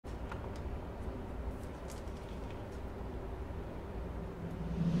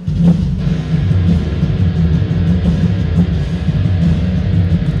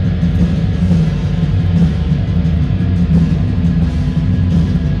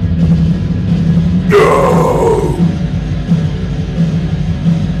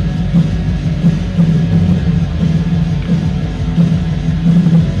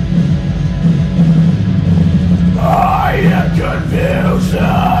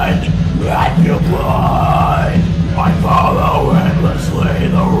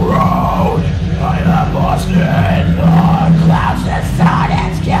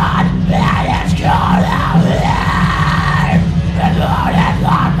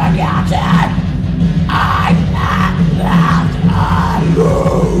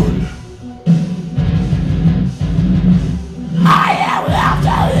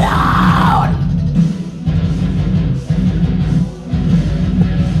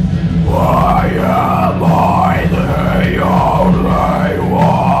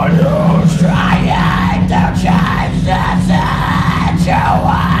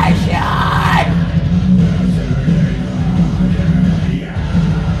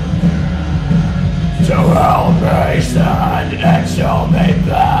help me stand and show me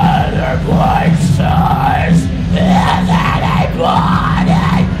better places. Is anybody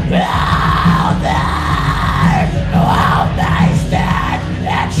out there? Help me stand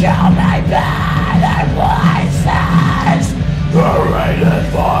and show me better places. The rain is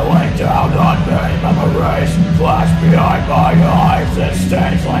falling down on me. Memories flash behind my eyes. It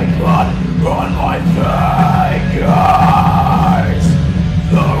stains like blood on my fingers.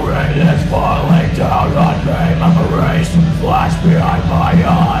 The rain is falling down on me. Memories flash behind my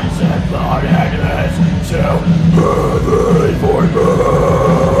eyes. And burning is too heavy for me.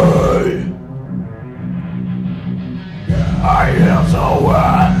 I feel so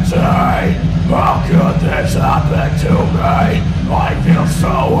empty. How could this happen to me? I feel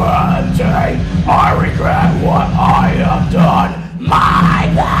so empty. I regret what I have done. My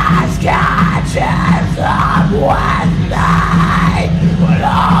past catches up with me, but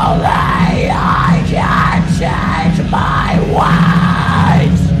only I can change my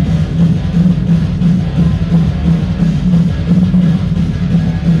ways.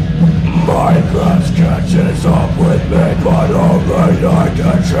 My past catches up with me, but only I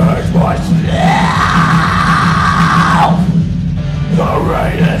can change myself. The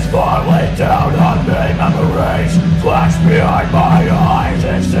rain is falling down on me. Memories flash behind my eyes.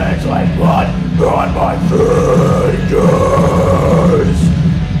 It stains like blood on my fingers.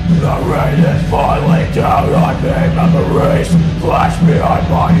 The rain is falling down on me. Memories flash behind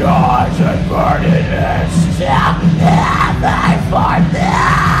my eyes. And burning is still heavy for me.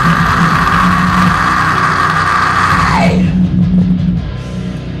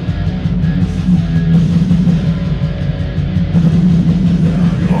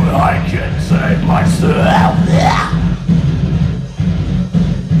 I can save myself.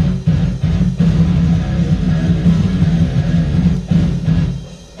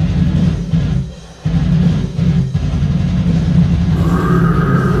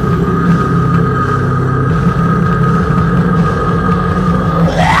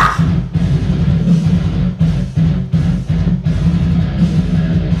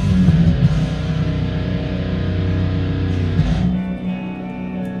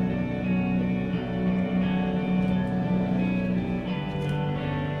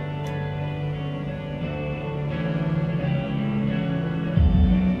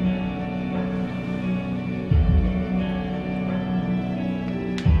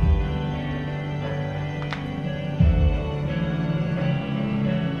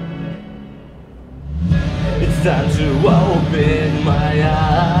 It's time to open my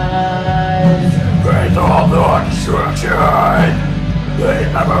eyes. With all the destruction, these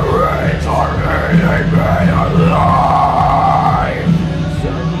memories are eating me alive.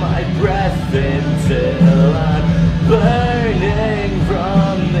 Suck my breath until I'm burning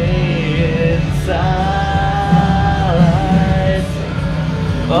from the inside.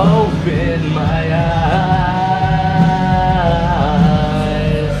 Open my eyes.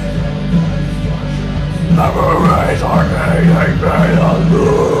 Memories are eating me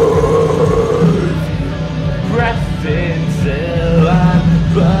alive.